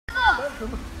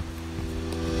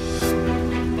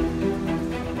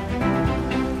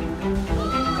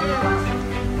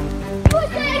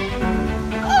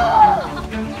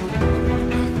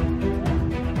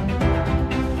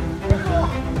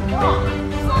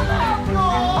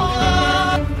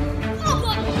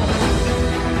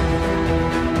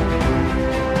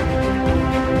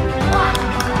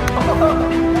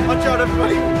Watch out,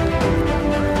 everybody!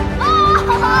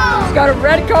 He's got a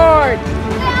red card!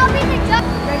 I'll be the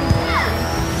judge.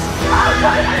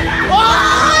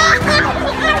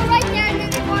 Right there, and then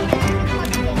they go there and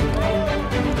touch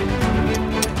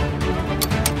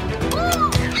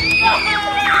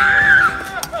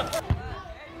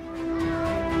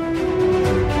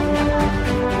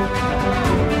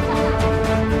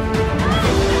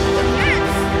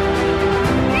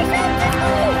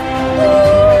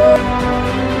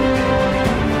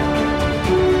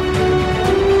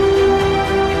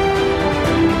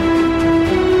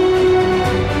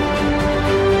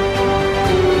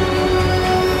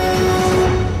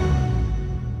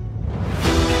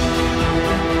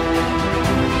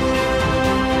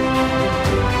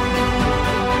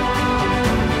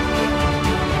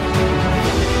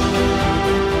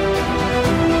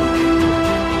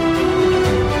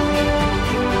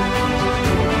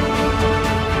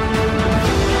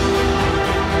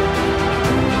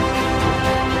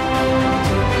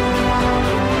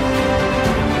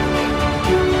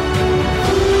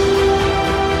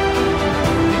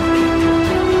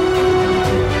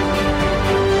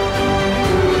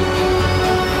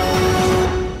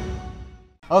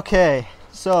Okay,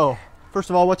 so first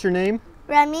of all, what's your name?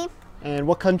 Remy, And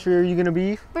what country are you going to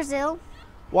be? Brazil,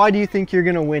 Why do you think you're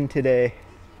going to win today?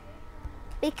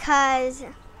 because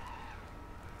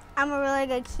I'm a really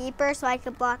good keeper, so I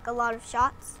could block a lot of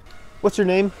shots. What's your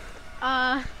name?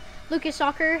 Lucas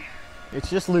Soccer. It's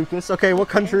just Lucas. Okay, what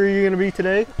country are you going to be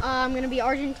today? I'm gonna be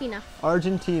Argentina.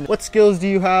 Argentina. What skills do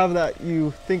you have that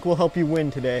you think will help you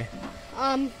win today?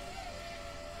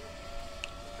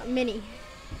 Mini.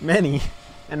 Many.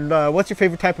 And what's your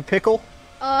favorite type of pickle?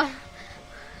 I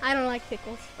don't like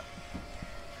pickles.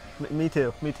 Me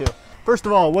too, me too. First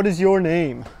of all, what is your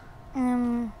name?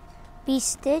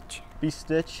 B-Stitch, Be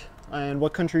Stitch. And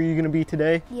what country are you going to be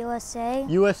today? USA.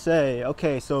 USA.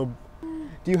 Okay, so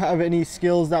do you have any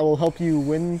skills that will help you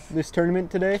win this tournament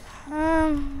today?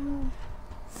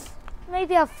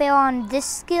 Maybe I'll fail on this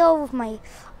skill with my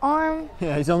arm.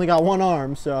 Yeah, he's only got one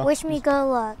arm, so Wish me good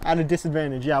luck. at a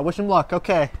disadvantage. Yeah, wish him luck.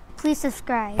 Okay. Please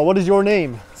subscribe. What is your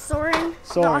name? Soren,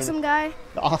 Soren. the awesome guy.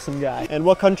 The awesome guy. And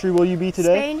what country will you be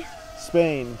today?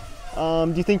 Spain.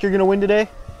 Spain. Do you think you're going to win today?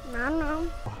 I don't know.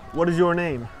 What is your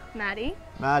name? Maddie.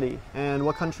 Maddie. And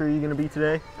what country are you going to be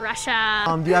today? Russia.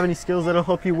 Do you have any skills that'll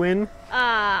help you win?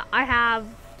 I have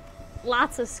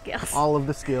lots of skills. All of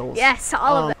the skills. Yes,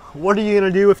 all of them. What are you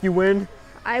going to do if you win?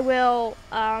 I will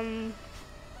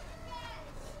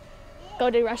go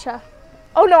to Russia.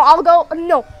 Oh no,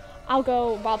 I'll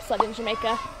go bobsled in Jamaica.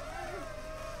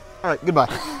 All right, goodbye.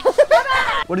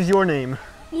 What is your name?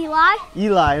 Eli,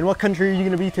 Eli. And what country are you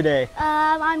going to be today?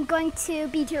 I'm going to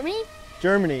be Germany.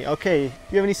 Germany. Okay. Do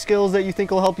you have any skills that you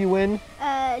think will help you win?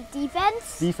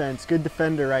 Defense. Defense. Good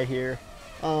defender right here.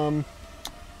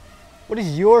 What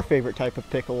is your favorite type of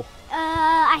pickle?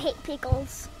 I hate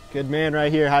pickles. Good man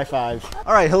right here. High five.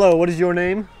 All right. Hello. What is your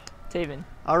name? Taven.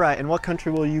 All right. And what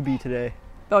country will you be today?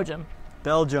 Belgium.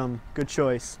 Belgium. Good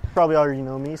choice. Probably already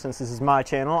know me since this is my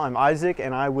channel. I'm Isaac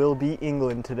and I will be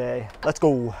England today. Let's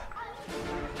go.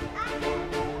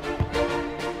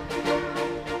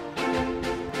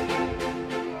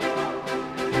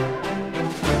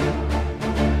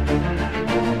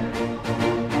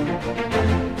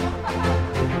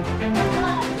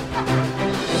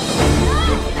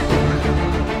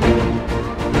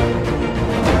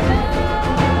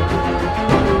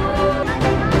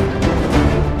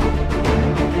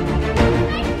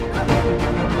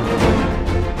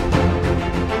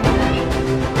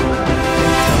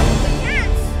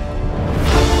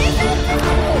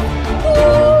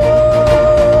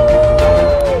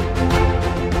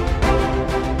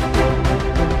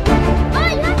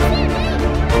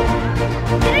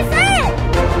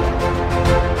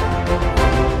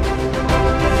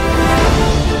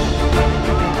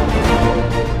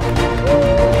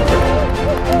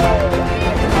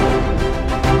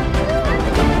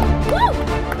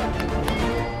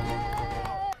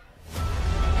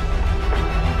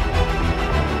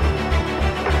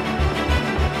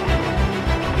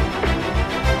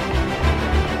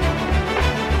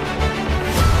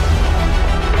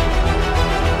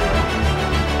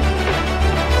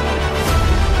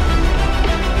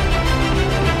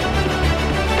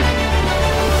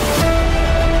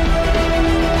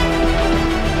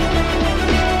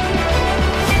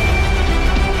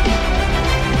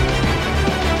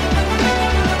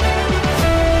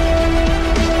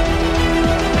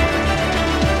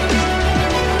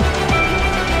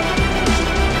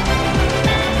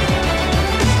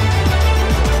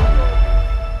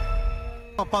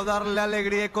 pa' darle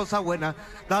alegría y cosa buena.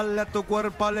 Dale a tu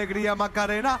cuerpo alegría,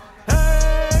 Macarena.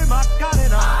 ¡Hey,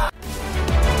 Macarena!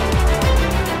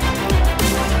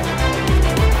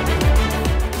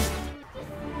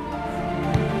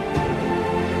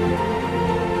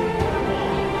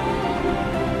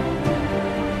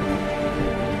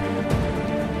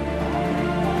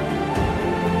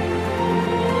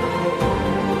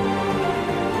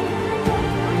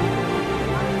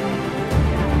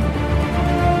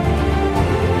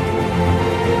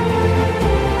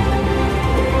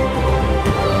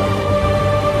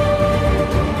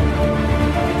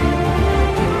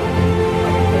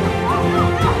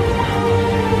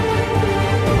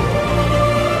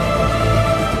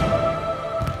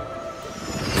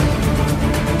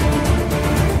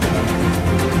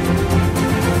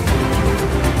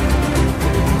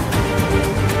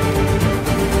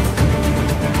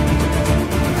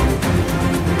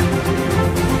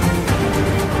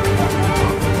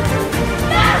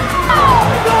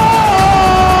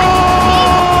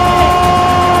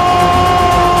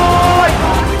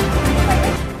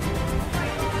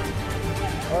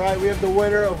 We have the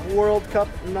winner of World Cup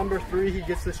number 3. He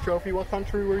gets this trophy. What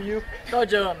country were you?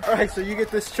 Belgium. All right, so you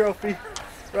get this trophy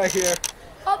right here.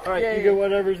 All All right, you get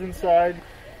whatever's inside.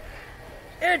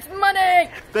 It's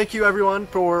money! Thank you everyone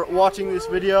for watching this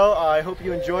video. I hope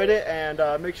you enjoyed it, and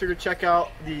make sure to check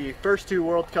out the first 2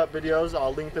 World Cup videos.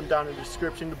 I'll link them down in the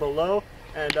description below,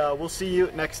 and we'll see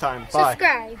you next time. Bye.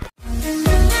 Subscribe.